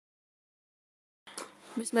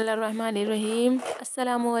बिस्मिल्लाहिर्रहमानिर्रहीम।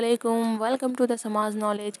 अस्सलामुअलैकुम। Welcome to the समाज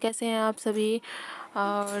नॉलेज। कैसे हैं आप सभी?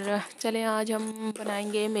 और चलें, आज हम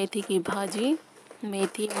बनाएंगे मेथी की भाजी,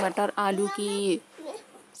 मेथी मटर आलू की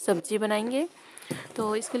सब्ज़ी बनाएंगे।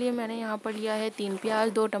 तो इसके लिए मैंने यहाँ पर लिया है 3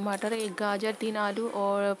 प्याज, 2 टमाटर, 1 गाजर, 3 आलू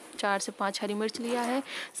और 4 से 5 हरी मिर्च लिया है।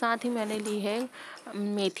 साथ ही मैंने ली है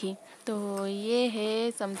मेथी। तो ये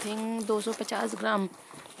है समथिंग 250 ग्राम।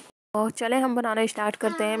 तो चलें हम बनाना स्टार्ट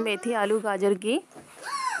करते हैं मेथी आलू गाजर की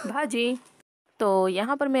भाजी। तो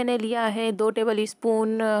यहाँ पर मैंने लिया है 2 टेबल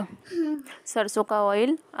स्पून सरसों का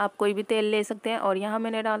ऑयल, आप कोई भी तेल ले सकते हैं। और यहाँ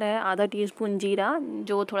मैंने डाला है आधा टीस्पून जीरा,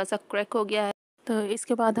 जो थोड़ा सा क्रैक हो गया है। तो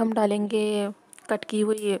इसके बाद हम डालेंगे कट की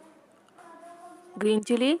हुई ग्रीन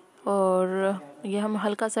चिली, और ये हम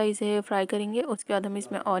हल्का सा इसे फ्राई करेंगे। उसके बाद हम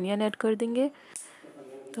इसमें ऑनियन ऐड कर देंगे।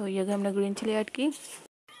 तो ये हमने ग्रीन चिली ऐड की,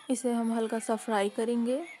 इसे हम हल्का सा फ्राई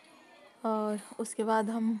करेंगे। और उसके बाद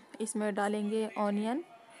हम इसमें डालेंगे ऑनियन,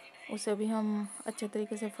 उसे भी हम अच्छे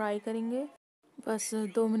तरीके से फ्राई करेंगे। बस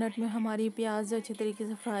 2 मिनट में हमारी प्याज अच्छे तरीके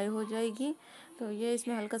से फ्राई हो जाएगी। तो ये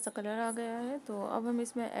इसमें हल्का सा कलर आ गया है। तो अब हम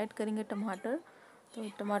इसमें ऐड करेंगे टमाटर। तो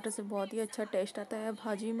टमाटर से बहुत ही अच्छा टेस्ट आता है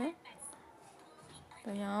भाजी में।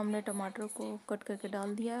 तो यहाँ हमने टमाटर को कट करके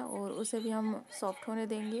डाल दिया है और उसे भी हम सॉफ्ट होने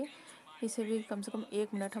देंगे। इसे भी कम से कम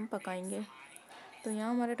 1 मिनट हम पकाएंगे। तो यहाँ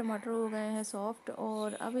हमारे टमाटर हो गए हैं सॉफ्ट।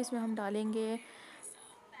 और अब इसमें हम डालेंगे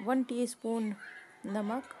 1 टीस्पून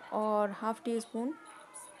नमक और हाफ़ टी स्पून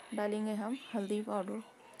डालेंगे हम हल्दी पाउडर।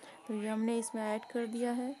 तो ये हमने इसमें ऐड कर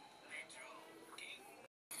दिया है।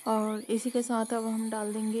 और इसी के साथ अब हम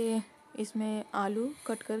डाल देंगे इसमें आलू,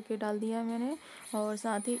 कट करके डाल दिया है मैंने। और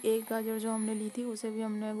साथ ही 1 गाजर जो हमने ली थी उसे भी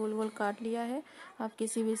हमने गोल गोल काट लिया है। आप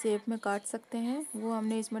किसी भी शेप में काट सकते हैं, वो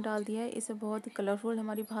हमने इसमें डाल दिया है। इससे बहुत ही कलरफुल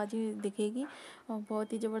हमारी भाजी दिखेगी और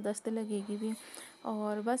बहुत ही ज़बरदस्त लगेगी भी।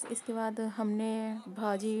 और बस इसके बाद हमने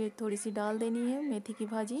भाजी थोड़ी सी डाल देनी है, मेथी की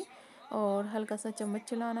भाजी, और हल्का सा चम्मच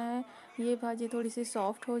चलाना है। ये भाजी थोड़ी सी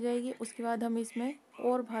सॉफ्ट हो जाएगी। उसके बाद हम इसमें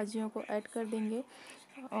और भाजियों को ऐड कर देंगे।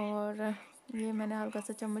 और ये मैंने हल्का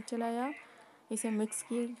सा चम्मच चलाया, इसे मिक्स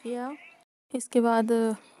किया। इसके बाद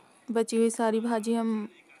बची हुई सारी भाजी हम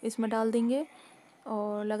इसमें डाल देंगे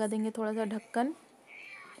और लगा देंगे थोड़ा सा ढक्कन।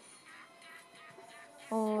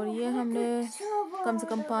 और ये हमने कम से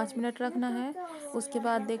कम 5 मिनट रखना है। उसके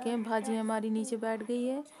बाद देखें भाजी हमारी नीचे बैठ गई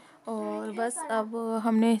है। और बस अब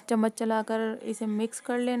हमने चम्मच चलाकर इसे मिक्स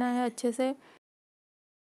कर लेना है अच्छे से।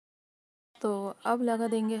 तो अब लगा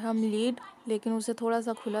देंगे हम लीड, लेकिन उसे थोड़ा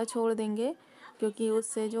सा खुला छोड़ देंगे, क्योंकि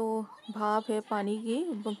उससे जो भाप है पानी की,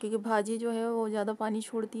 क्योंकि भाजी जो है वो ज़्यादा पानी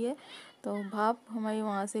छोड़ती है, तो भाप हमारी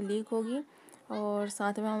वहाँ से लीक होगी और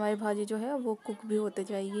साथ में हमारी भाजी जो है वो कुक भी होते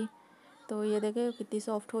जाएगी। तो ये देखें कितनी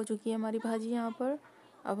सॉफ्ट हो चुकी है हमारी भाजी यहाँ पर।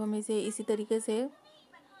 अब हम इसे इसी तरीके से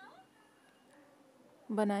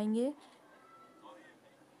बनाएंगे।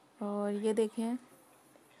 और ये देखें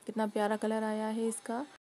कितना प्यारा कलर आया है इसका।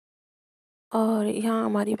 और यहाँ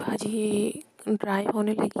हमारी भाजी ड्राई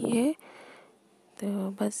होने लगी है। तो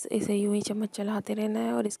बस इसे यूं ही चम्मच चलाते रहना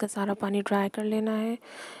है और इसका सारा पानी ड्राई कर लेना है।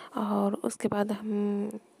 और उसके बाद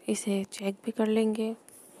हम इसे चेक भी कर लेंगे।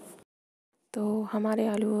 तो हमारे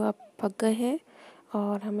आलू अब पक गए हैं।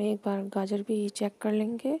 और हम एक बार गाजर भी चेक कर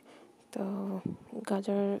लेंगे। तो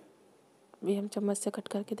गाजर भी हम चम्मच से कट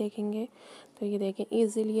करके देखेंगे। तो ये देखें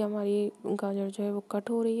इजीली हमारी गाजर जो है वो कट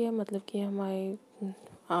हो रही है, मतलब कि हमारे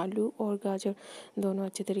आलू और गाजर दोनों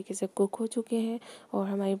अच्छे तरीके से कुक हो चुके हैं। और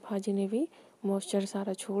हमारी भाजी ने भी मॉइस्चर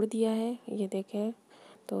सारा छोड़ दिया है, ये देखें।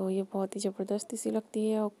 तो ये बहुत ही ज़बरदस्ती सी लगती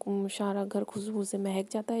है और सारा घर खुशबू से महक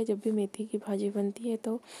जाता है जब भी मेथी की भाजी बनती है।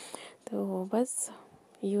 तो बस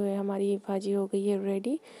ये हमारी भाजी हो गई है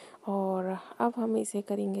रेडी। और अब हम इसे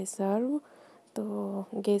करेंगे सर्व। तो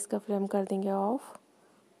गैस का फ्लेम कर देंगे ऑफ।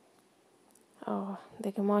 और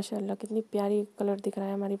देखें माशाल्लाह कितनी प्यारी कलर दिख रहा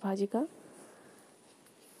है हमारी भाजी का।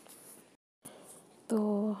 तो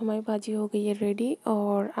हमारी भाजी हो गई है रेडी।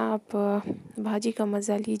 और आप भाजी का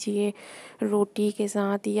मज़ा लीजिए रोटी के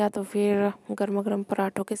साथ या तो फिर गर्मा गर्म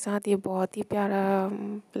पराठों के साथ। ये बहुत ही प्यारा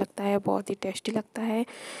लगता है, बहुत ही टेस्टी लगता है।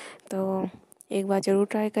 तो एक बार ज़रूर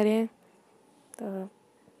ट्राई करें। तो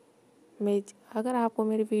अगर आपको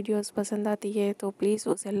मेरी वीडियोस पसंद आती है तो प्लीज़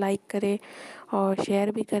उसे लाइक करें और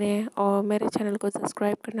शेयर भी करें। और मेरे चैनल को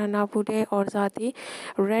सब्सक्राइब करना ना भूलें और साथ ही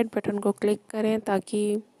रेड बटन को क्लिक करें,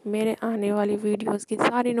 ताकि मेरे आने वाली वीडियोस की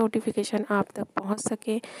सारी नोटिफिकेशन आप तक पहुंच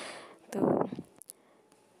सके। तो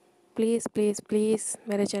प्लीज़ प्लीज़ प्लीज़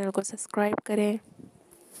मेरे चैनल को सब्सक्राइब करें।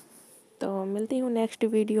 तो मिलती हूँ नेक्स्ट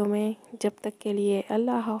वीडियो में, जब तक के लिए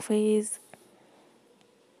अल्लाह हाफिज़।